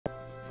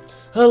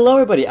Hello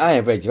everybody, I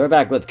am Briggs. We're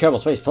back with Kerbal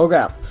Space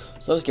Program.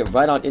 So let's get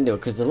right on into it,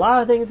 because there's a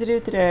lot of things to do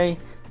today.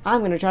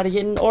 I'm going to try to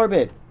get in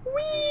orbit.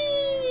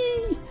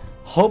 Whee!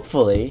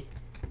 Hopefully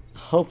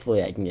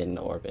I can get in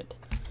orbit.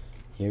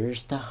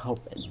 Here's the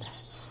hoping.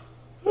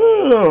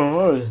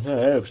 Oh,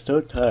 I'm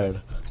so tired.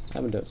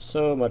 I've been doing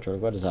so much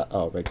work. What is that?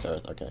 Oh, Riggs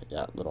Earth. Okay,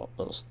 yeah, little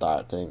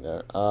start thing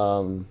there.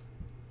 We're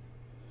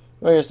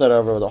going to start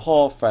over with a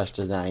whole fresh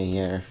design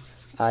here.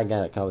 I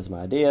gotta come up with some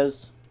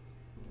ideas.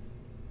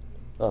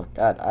 Oh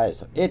god, eye is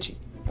so itchy.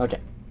 Okay.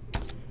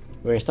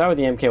 We're gonna start with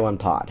the MK1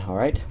 pod,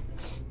 alright?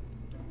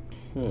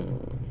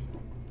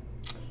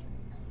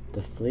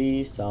 The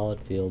Flea Solid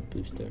Field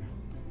Booster.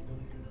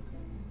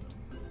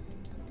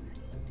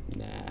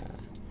 Nah.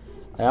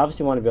 I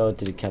obviously want to be able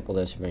to decouple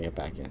this and bring it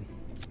back in.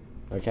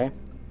 Okay?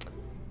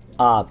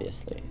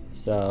 Obviously.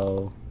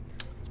 So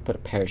let's put a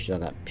parachute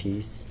on that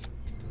piece.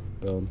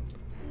 Boom.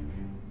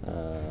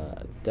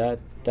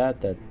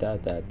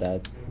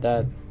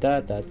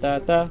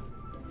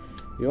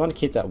 We want to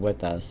keep that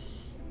with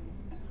us.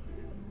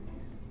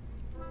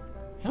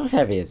 How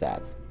heavy is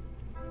that?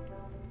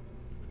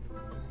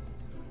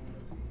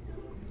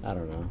 I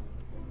don't know.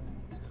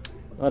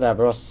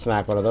 Whatever, we'll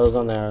smack one of those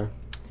on there.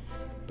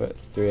 Put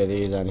 3 of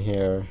these on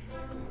here.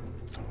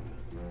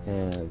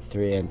 And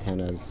 3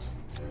 antennas.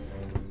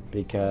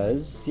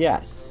 Because,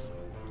 yes.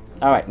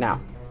 Alright, now.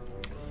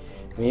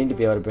 We need to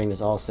be able to bring this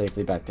all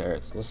safely back to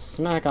Earth. So we'll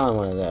smack on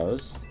one of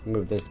those.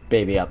 Move this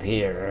baby up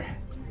here.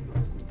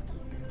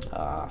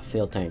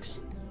 Fuel tanks.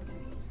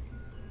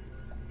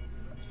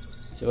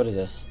 So what is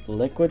this?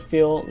 Liquid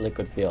fuel,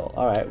 liquid fuel.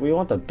 Alright, we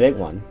want the big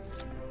one.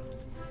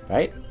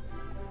 Right?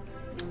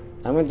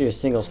 I'm going to do a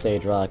single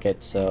stage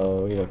rocket,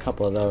 so we do a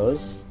couple of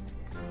those.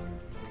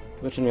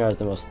 Which one has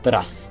the most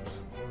thrust?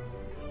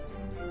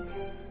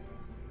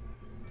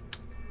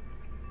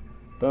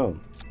 Boom.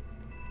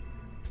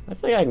 I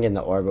feel like I can get in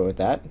the orbit with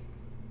that.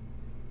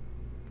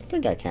 I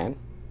think I can.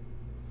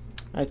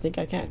 I think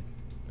I can.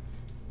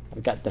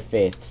 I've got the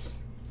faiths.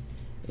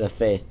 The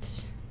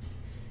faiths.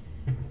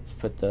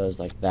 Put those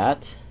like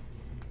that.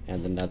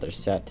 And another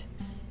set.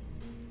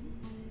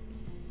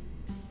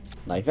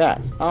 Like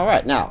that.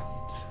 Alright, now.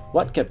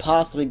 What could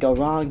possibly go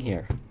wrong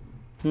here?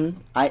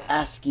 I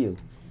ask you.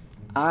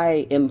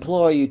 I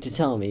implore you to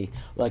tell me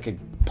what could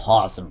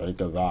possibly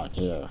go wrong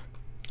here.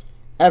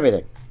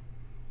 Everything.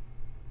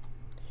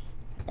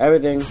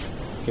 Everything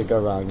could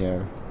go wrong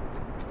here.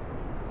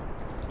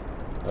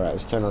 Alright,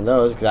 let's turn on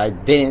those, because I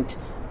didn't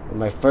in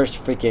my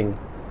first freaking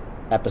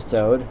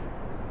episode.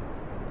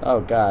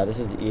 Oh god, this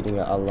is eating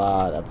a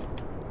lot of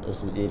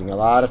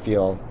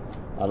fuel.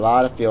 A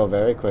lot of fuel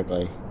very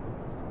quickly.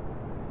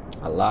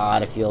 A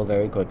lot of fuel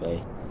very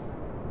quickly.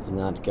 It's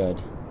not good.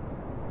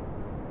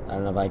 I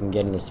don't know if I can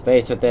get into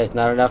space with this.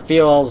 Not enough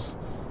fuels.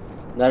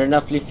 Not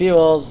enough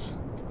fuels.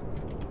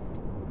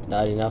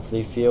 Not enough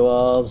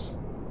fuels.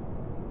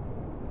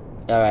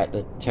 Alright,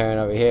 let's turn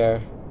over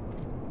here.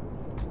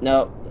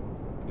 No.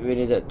 We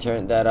need to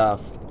turn that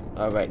off.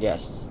 Alright,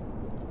 yes.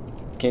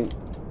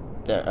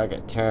 There, okay,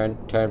 turn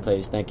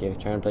please, thank you.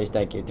 Turn please,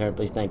 thank you. Turn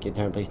please, thank you.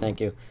 Turn please,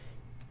 thank you.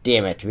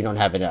 Damn it, we don't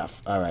have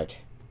enough. Alright.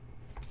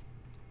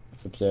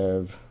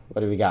 Observe.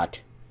 What do we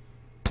got?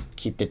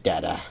 Keep the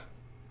data.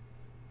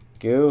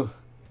 Goo.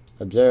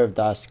 Observe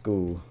das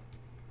goo.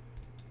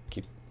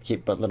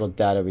 Keep what little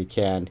data we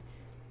can.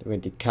 We're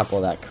going to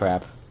decouple that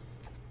crap.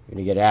 We're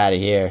going to get out of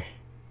here.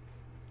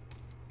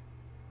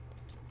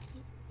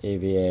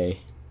 EVA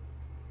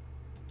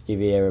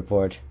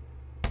report.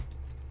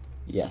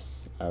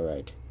 Yes,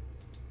 alright.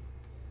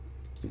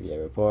 EVA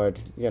report.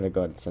 You're gonna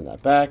go ahead and send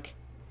that back.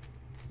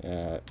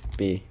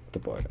 B to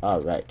board.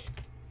 Alright.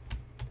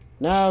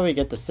 Now we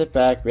get to sit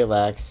back,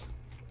 relax,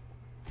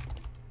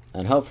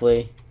 and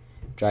hopefully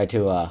try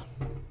to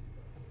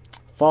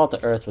fall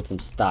to Earth with some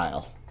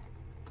style.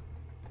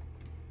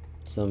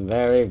 Some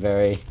very,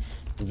 very,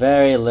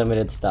 very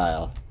limited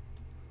style.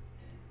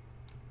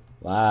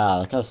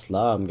 Wow, look how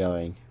slow I'm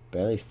going.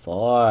 Barely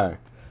 4.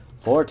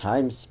 4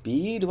 times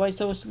speed? Why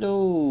so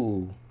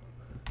slow?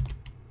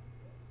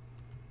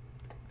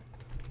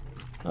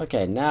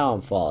 Okay, now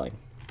I'm falling.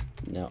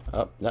 No,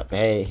 oh, no,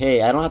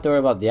 hey, I don't have to worry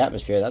about the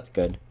atmosphere. That's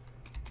good.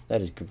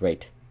 That is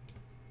great.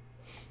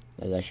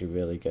 That is actually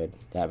really good.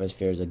 The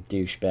atmosphere is a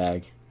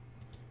douchebag.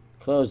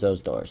 Close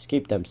those doors.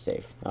 Keep them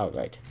safe.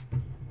 Alright.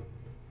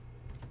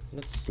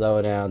 Let's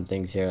slow down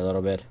things here a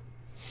little bit.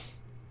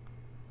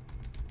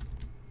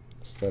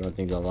 Slow down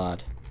things a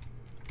lot.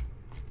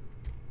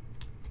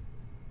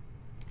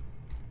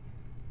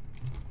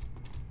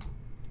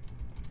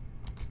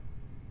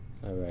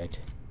 Alright.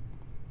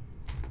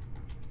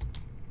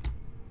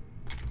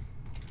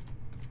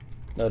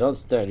 No, don't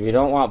stir. We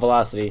don't want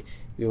velocity.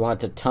 We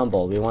want to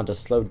tumble. We want to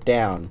slow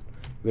down.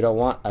 We don't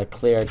want a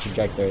clear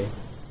trajectory.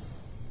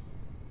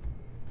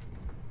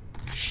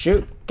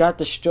 Shoot! Got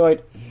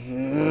destroyed.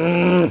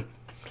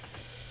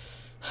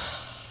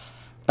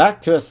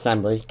 Back to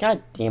assembly.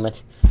 God damn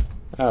it.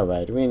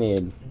 Alright, we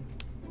need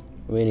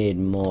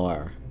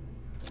more.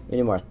 We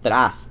need more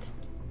thrust.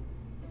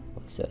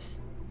 What's this?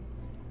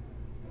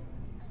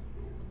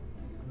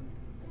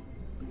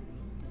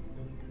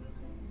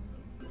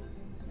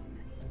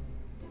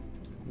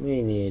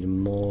 We need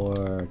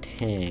more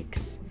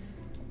tanks.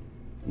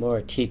 More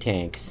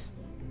T-tanks.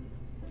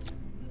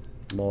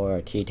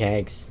 More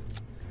T-tanks.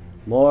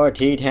 More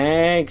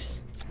T-tanks!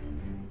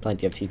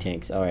 Plenty of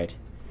T-tanks, alright.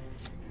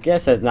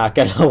 Guess that's not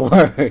gonna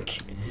work.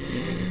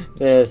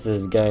 This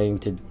is going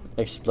to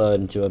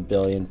explode into a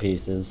billion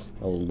pieces.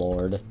 Oh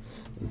lord.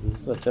 This is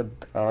such a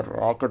bad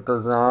rocket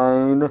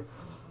design.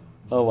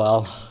 Oh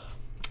well.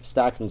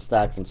 Stacks and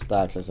stacks and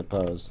stacks, I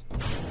suppose.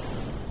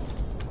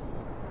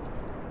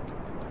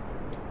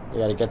 We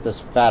gotta get this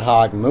fat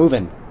hog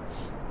moving.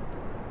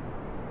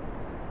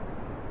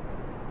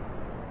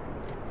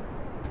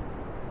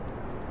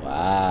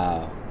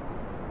 Wow.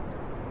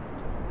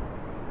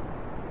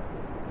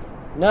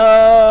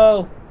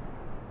 No!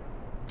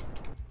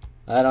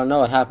 I don't know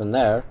what happened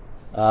there.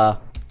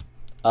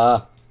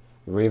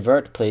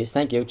 Revert, please.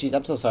 Thank you. Jeez,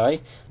 I'm so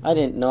sorry. I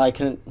didn't know I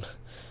couldn't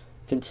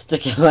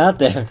stick him out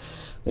there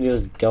when he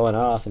was going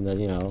off, and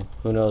then, you know,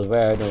 who knows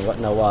where, and what,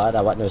 no what,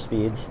 I want no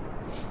speeds.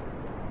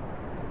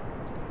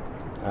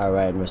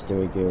 Alright,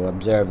 Mr. Igu,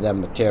 observe them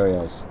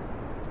materials.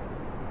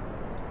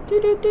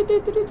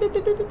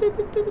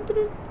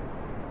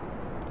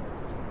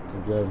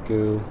 Observe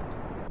goo.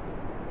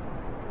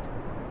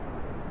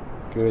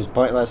 Goo is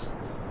pointless.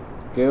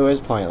 Goo is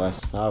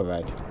pointless.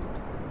 Alright.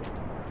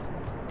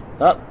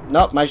 Oh,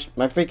 no, my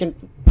freaking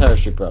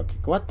parachute broke.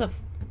 What the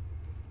f...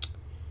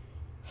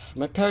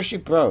 My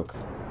parachute broke.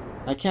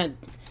 I can't...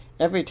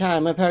 Every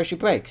time my parachute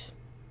breaks.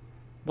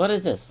 What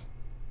is this?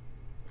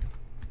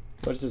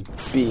 What is this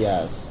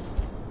BS?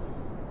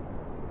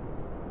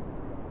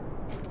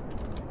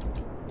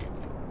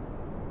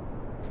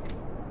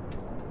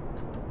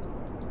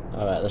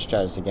 Alright, let's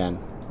try this again.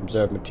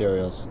 Observe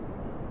materials.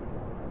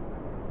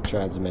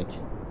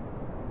 Transmit.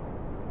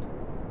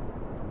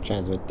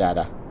 Transmit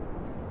data.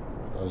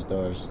 Close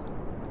doors.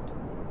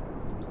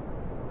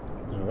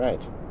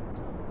 Alright.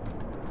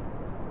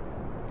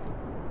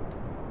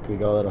 Can we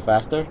go a little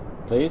faster,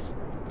 please?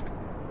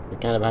 We're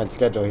kind of behind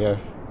schedule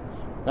here.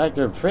 In fact,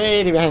 we're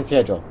pretty behind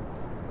schedule.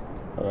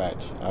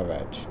 Alright,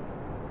 alright.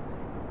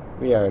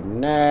 We are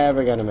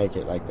never gonna make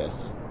it like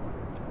this.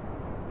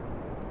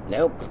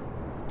 Nope.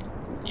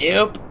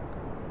 Nope.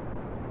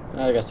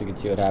 I guess we can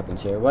see what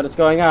happens here. What is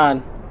going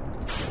on?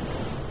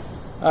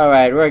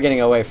 Alright, we're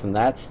getting away from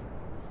that.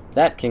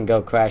 That can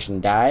go crash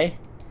and die.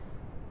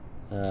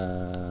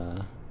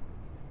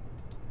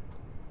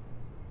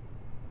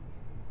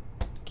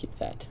 Keep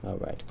that.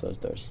 Alright, close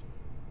doors.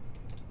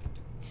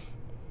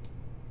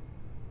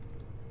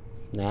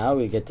 Now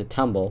we get to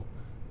tumble.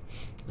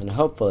 And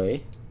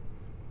hopefully...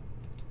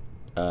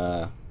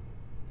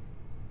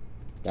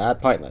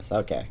 pointless.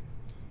 Okay.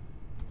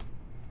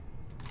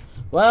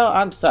 Well,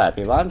 I'm sorry,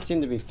 people. I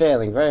seem to be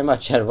failing very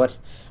much at what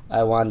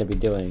I wanted to be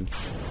doing.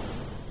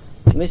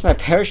 At least my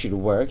parachute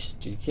works.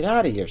 Get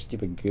out of here,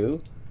 stupid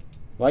goo.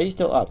 Why are you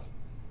still up?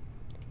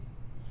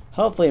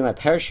 Hopefully my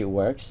parachute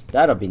works.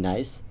 That'll be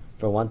nice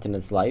for once in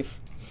its life.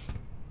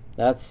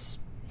 That's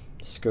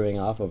screwing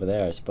off over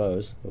there, I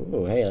suppose.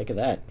 Ooh, hey, look at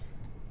that.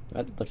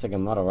 That looks like a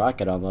model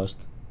rocket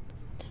almost.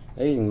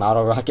 They're using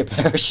model rocket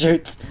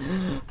parachutes.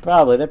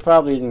 Probably. They're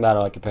probably using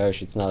model rocket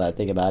parachutes now that I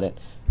think about it.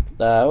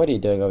 What are you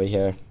doing over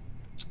here?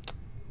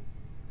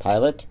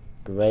 Pilot?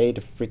 Grade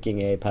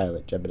freaking A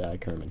pilot,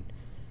 Jebediah Kerman.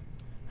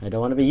 I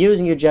don't want to be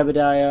using you,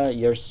 Jebediah.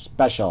 You're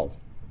special.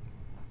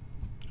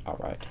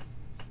 Alright.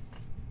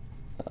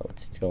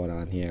 What's going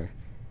on here?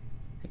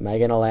 Am I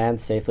gonna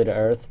land safely to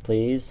Earth,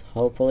 please?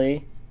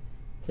 Hopefully.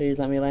 Please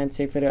let me land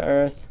safely to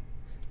Earth.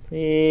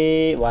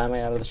 Please. Why am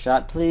I out of the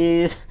shot?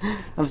 Please.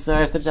 I'm sorry,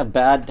 I have such a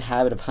bad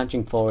habit of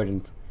hunching forward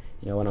and,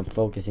 you know, when I'm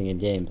focusing in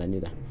games. I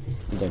need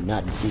to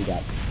not do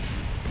that.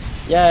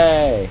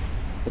 Yay!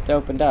 It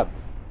opened up.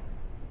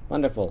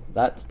 Wonderful.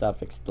 That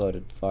stuff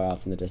exploded far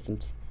off in the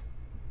distance.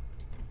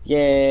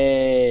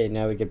 Yay!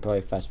 Now we could probably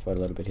fast forward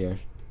a little bit here.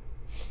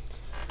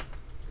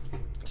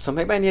 So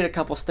maybe I need a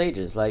couple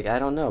stages. Like, I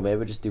don't know. Maybe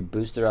we just do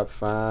booster up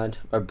front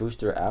or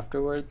booster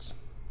afterwards.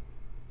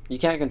 You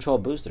can't control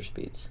booster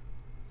speeds.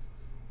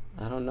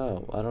 I don't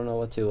know. I don't know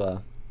what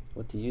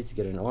to use to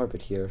get an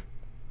orbit here.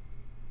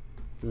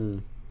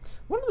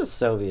 What do the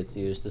Soviets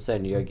use to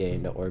send your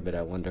game to orbit,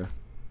 I wonder?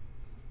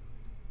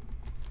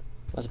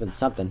 Must have been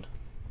something.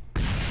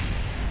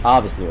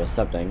 Obviously it was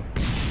something.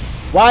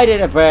 Why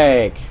did it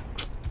break?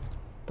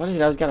 What is it?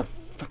 I always gotta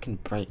fucking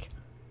break.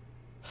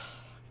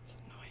 It's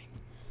annoying.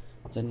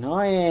 It's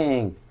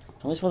annoying.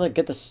 How am I supposed to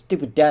get the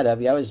stupid data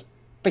if you always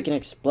freaking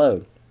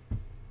explode?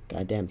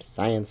 Goddamn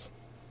science.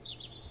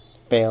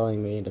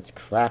 Failing me, that's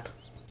crap.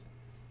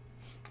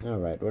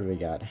 Alright, what do we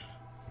got?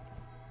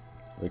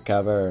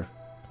 Recover.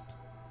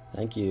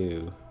 Thank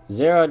you.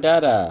 0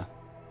 data.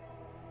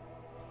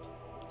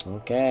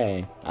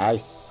 Okay. I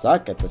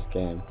suck at this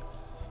game.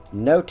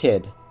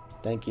 Noted.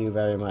 Thank you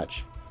very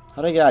much.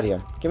 How do I get out of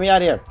here? Get me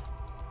out of here.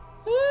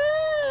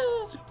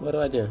 What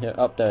do I do? Here.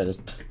 Oh, there it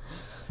is.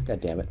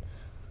 God damn it.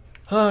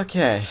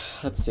 Okay.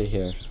 Let's see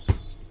here.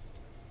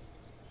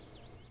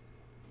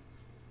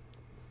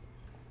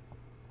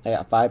 I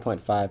got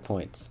 5.5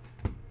 points.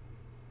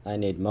 I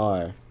need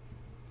more.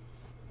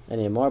 I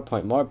need more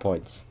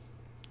points.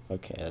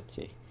 Okay, let's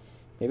see.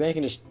 Maybe I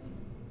can just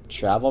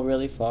travel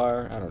really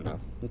far. I don't know.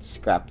 Let's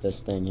scrap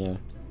this thing here.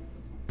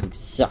 It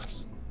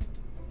sucks.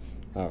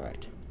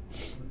 Alright.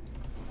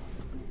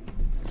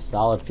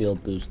 Solid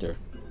field booster.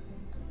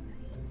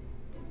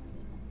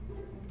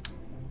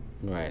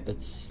 Alright,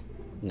 let's...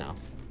 No.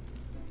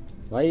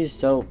 Why are you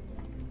so...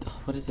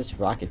 What is this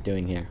rocket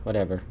doing here?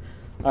 Whatever.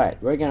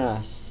 Alright, we're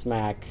gonna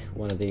smack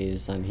one of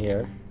these on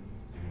here.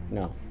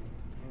 No.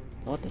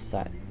 I want the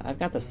side. I've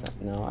got the side.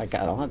 No, I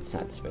don't want the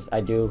side space.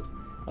 I do.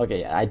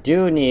 Okay, yeah, I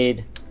do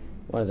need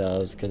one of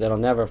those because it'll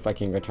never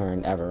fucking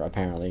return ever,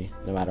 apparently.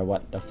 No matter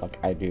what the fuck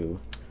I do.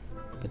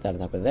 Put that on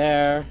top of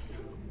there.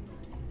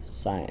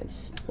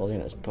 Science. Well, we're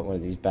gonna just put one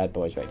of these bad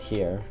boys right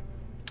here.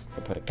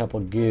 I'll put a couple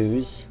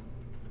goos.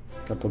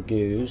 And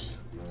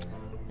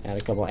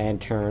a couple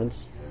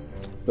anterns.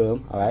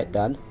 Boom. Alright,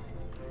 done.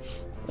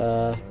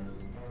 Yeah,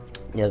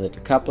 the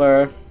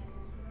decoupler.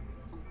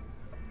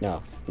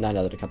 No, not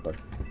another decoupler.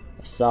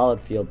 A solid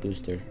field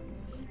booster.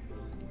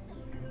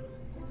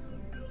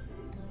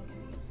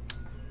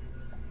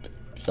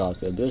 Solid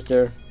field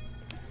booster.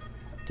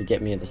 To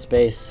get me into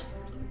space.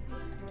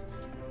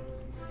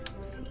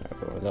 I'll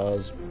put one of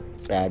those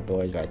bad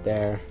boys right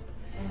there.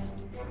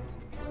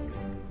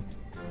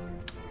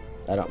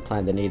 I don't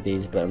plan to need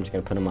these, but I'm just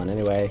gonna put them on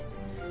anyway.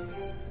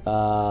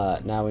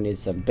 Now we need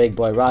some big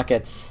boy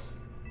rockets.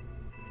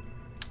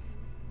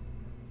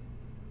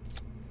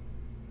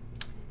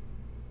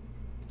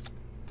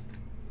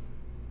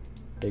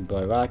 Big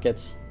boy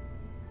rockets.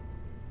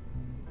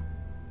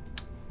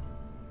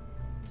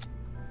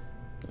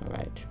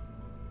 Alright.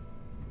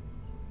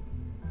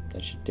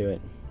 That should do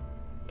it.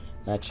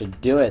 That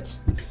should do it.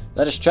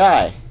 Let us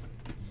try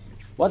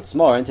once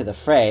more into the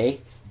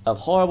fray of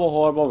horrible,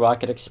 horrible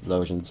rocket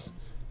explosions.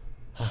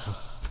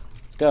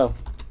 Let's go.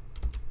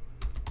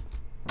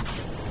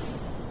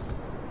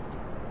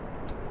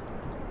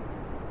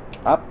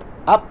 Up,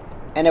 up,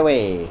 and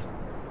away.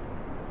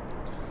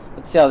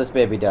 Let's see how this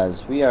baby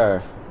does. We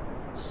are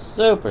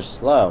super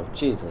slow.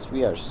 Jesus,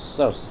 we are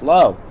so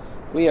slow.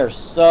 We are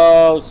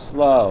so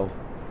slow.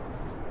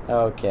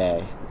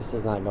 Okay, this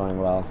is not going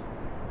well.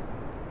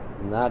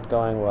 Not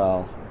going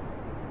well.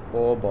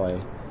 Oh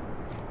boy.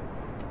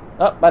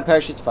 Oh, my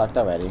parachute's fucked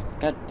already.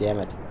 God damn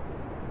it.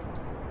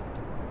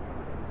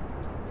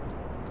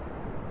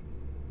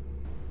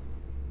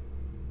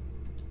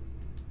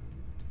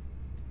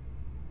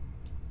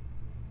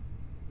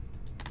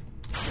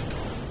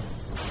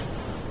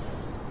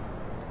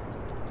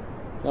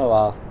 Oh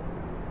well.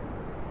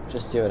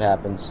 Just see what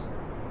happens.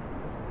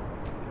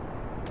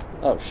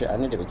 Oh shit, I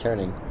need to be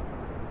turning.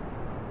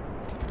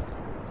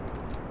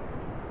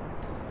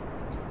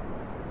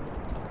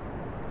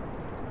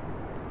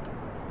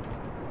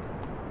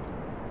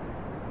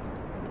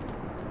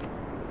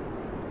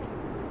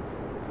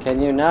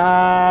 Can you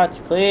not?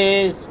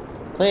 Please?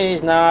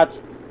 Please not.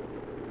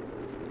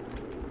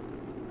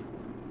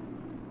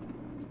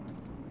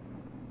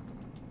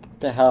 What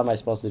the hell am I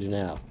supposed to do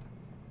now?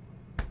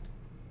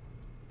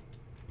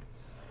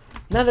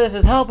 None of this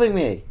is helping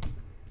me!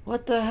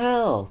 What the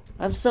hell?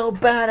 I'm so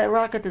bad at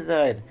rocket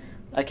design!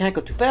 I can't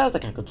go too fast, I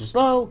can't go too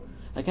slow,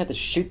 I can't just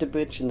shoot the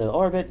bitch in the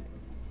orbit.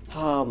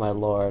 Oh my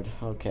lord.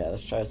 Okay,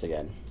 let's try this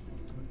again.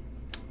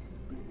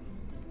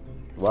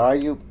 Why are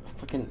you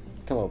fucking...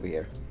 Come over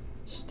here.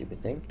 Stupid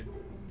thing.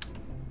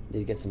 Need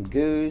to get some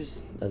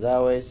goos, as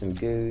always, some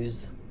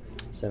goos,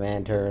 some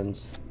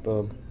anterns.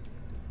 Boom.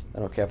 I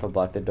don't care if I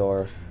block the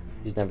door.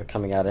 He's never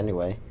coming out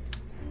anyway.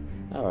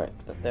 Alright,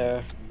 put that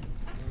there.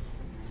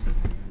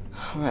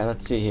 Alright,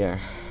 let's see here.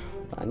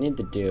 What I need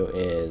to do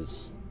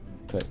is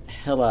put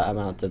hella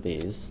amount of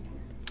these.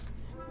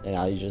 And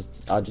I'll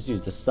just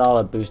use the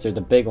solid booster,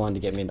 the big one, to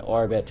get me into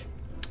orbit.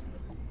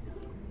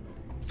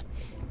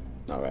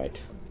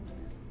 Alright.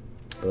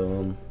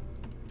 Boom.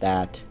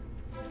 That.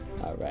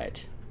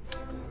 Alright.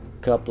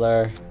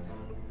 Coupler.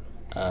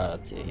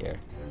 Let's see here.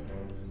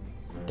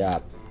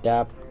 Dap,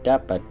 dap,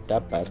 dap, dap,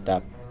 dap,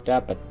 dap,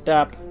 dap,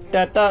 dap,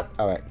 dap, dap.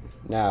 Alright.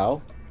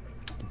 Now,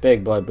 the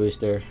big boy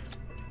booster.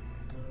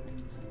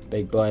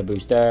 Big boy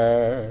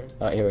booster.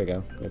 Alright, here we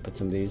go. I'm gonna put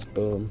some of these.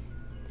 Boom.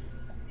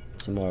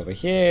 Some more over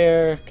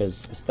here,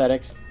 because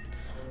aesthetics.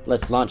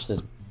 Let's launch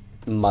this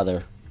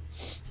mother.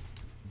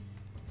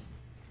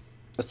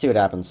 Let's see what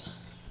happens.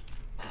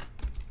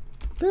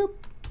 Boop,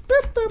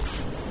 boop, boop.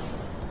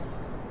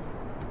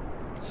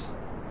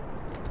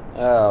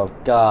 Oh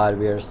god,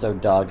 we are so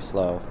dog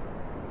slow.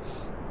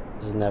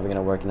 This is never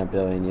gonna work in a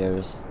billion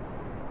years.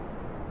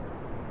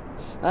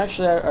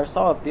 Actually, our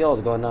solid field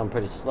is going down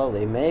pretty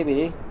slowly.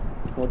 Maybe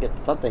we'll get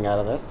something out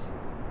of this.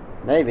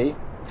 Maybe.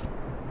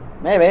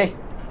 Maybe.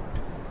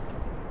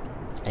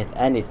 If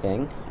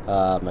anything,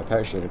 my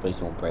parachute at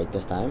least won't break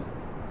this time.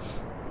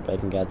 If I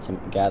can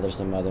gather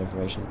some other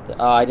information.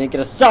 Oh, I didn't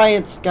get a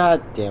science!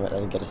 God damn it, I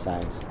didn't get a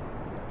science.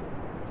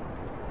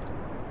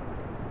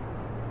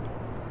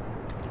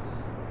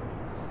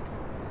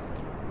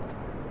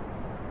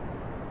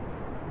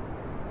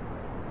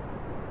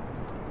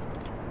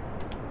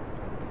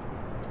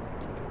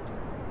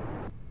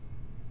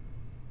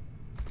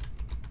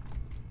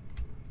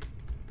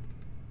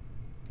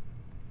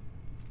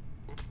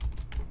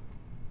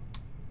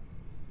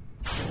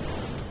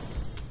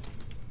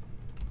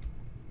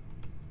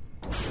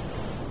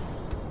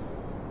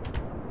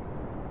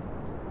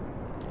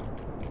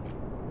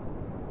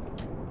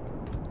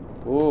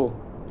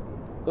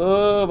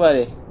 Ooh,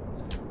 buddy.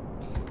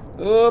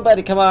 Ooh,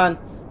 buddy, come on.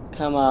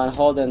 Come on,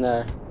 hold in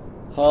there.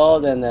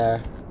 Hold in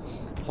there.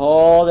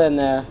 Hold in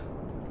there.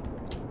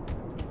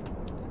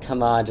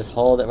 Come on, just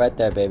hold it right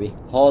there, baby.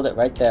 Hold it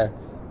right there.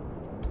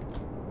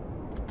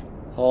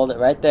 Hold it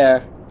right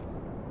there.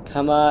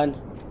 Come on.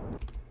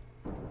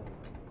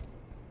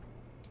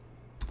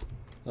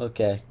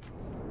 Okay.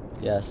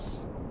 Yes.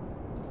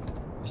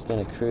 We're just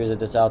gonna cruise at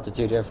this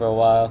altitude here for a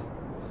while.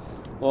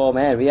 Oh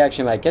man, we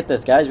actually might get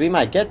this, guys. We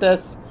might get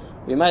this.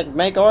 We might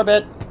make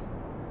orbit.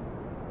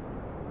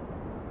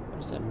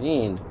 What does that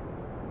mean?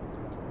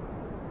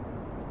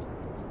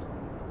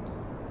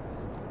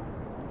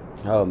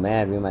 Oh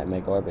man, we might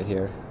make orbit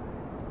here.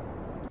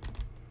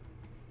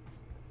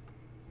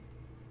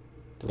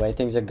 The way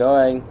things are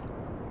going.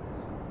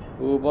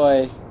 Ooh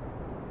boy.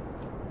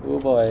 Ooh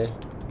boy.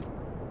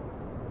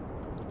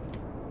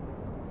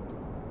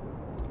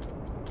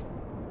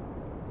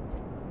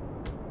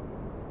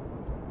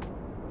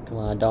 Come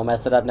on, don't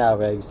mess it up now,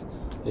 Riggs.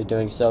 You're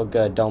doing so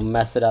good. Don't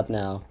mess it up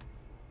now.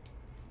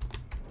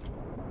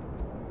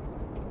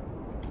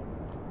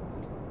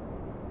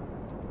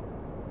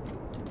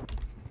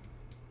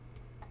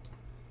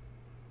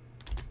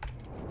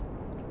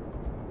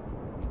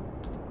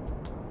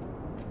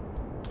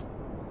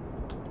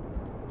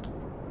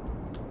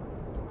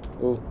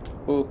 Ooh,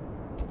 ooh,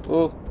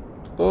 ooh,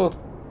 ooh,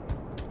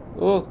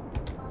 ooh,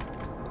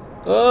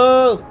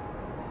 ooh!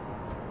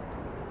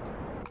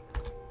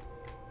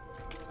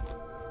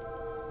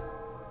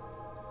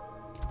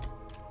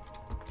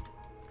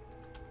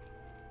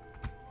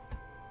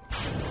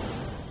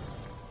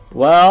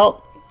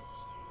 Well,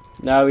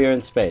 now we are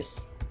in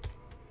space.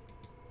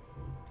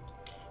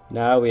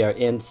 Now we are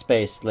in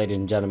space, ladies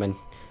and gentlemen.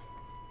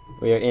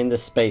 We are in the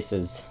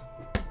spaces.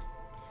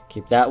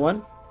 Keep that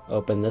one.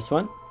 Open this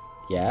one.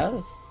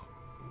 Yes.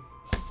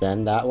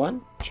 Send that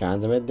one.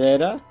 Transmit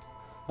data.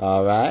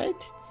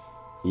 Alright.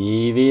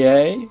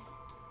 EVA.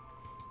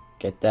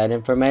 Get that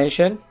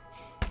information.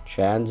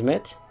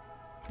 Transmit.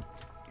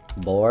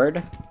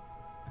 Board.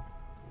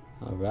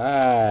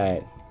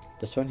 Alright.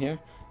 This one here.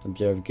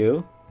 Observe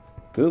goo.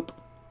 Goop.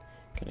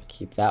 Gonna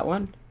keep that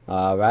one.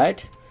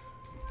 Alright.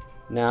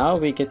 Now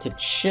we get to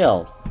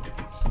chill.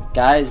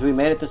 Guys, we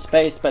made it to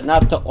space, but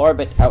not to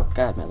orbit. Oh,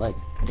 God, my leg.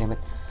 Damn it.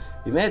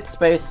 We made it to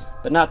space,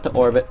 but not to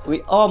orbit.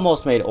 We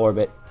almost made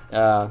orbit.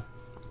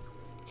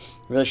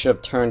 Really should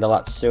have turned a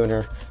lot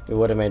sooner. We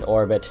would have made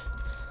orbit.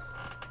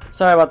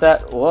 Sorry about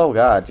that. Whoa,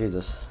 God,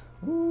 Jesus.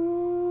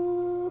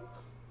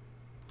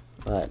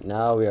 Alright,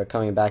 now we are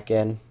coming back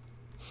in,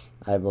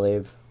 I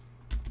believe.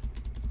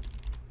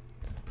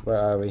 Where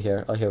are we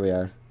here? Oh, here we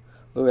are.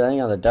 Ooh, we're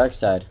landing on the dark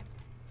side.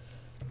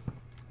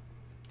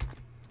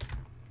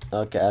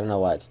 Okay, I don't know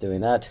why it's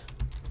doing that.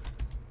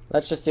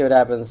 Let's just see what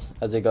happens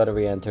as we go to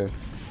re-enter.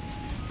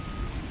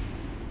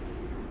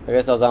 I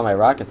guess I was on my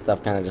rocket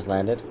stuff kind of just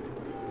landed.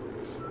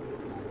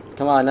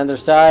 Come on,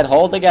 underside,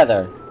 hold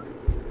together.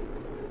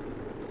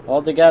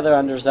 Hold together,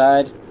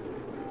 underside.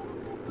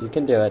 You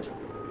can do it.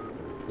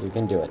 You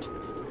can do it.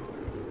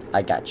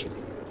 I got you.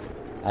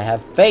 I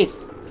have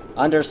faith,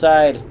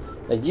 underside,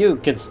 that you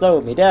can slow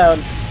me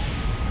down.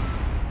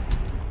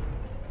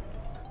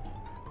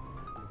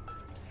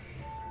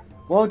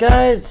 Well,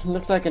 guys,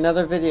 looks like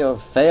another video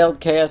of failed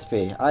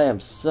KSP. I am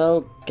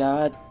so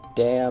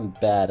goddamn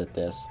bad at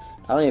this.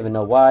 I don't even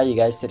know why you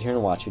guys sit here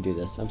and watch me do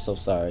this. I'm so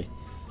sorry.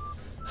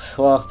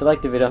 Well, if you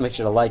like the video, make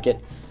sure to like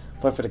it.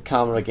 Put for the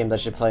comment what games I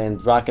should play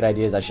and rocket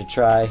ideas I should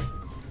try.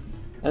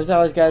 And as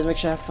always, guys, make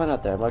sure to have fun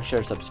out there. Make sure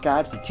to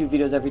subscribe to 2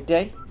 videos every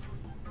day.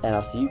 And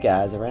I'll see you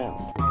guys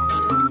around.